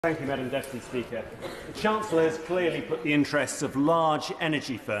Thank you, Madam Deputy Speaker. The Chancellor has clearly put the interests of large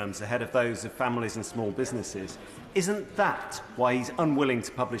energy firms ahead of those of families and small businesses. Isn't that why he's unwilling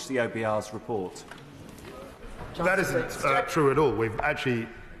to publish the OBR's report? That isn't true at all. We've actually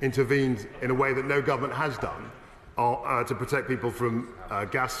intervened in a way that no government has done to protect people from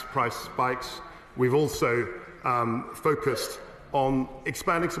gas price spikes. We've also focused on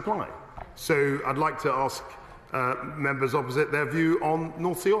expanding supply. So I'd like to ask members opposite their view on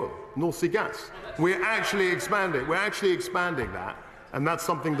North Sea oil, North Sea gas. We're actually expanding that, and that's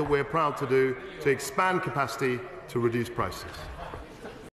something that we're proud to do, to expand capacity to reduce prices.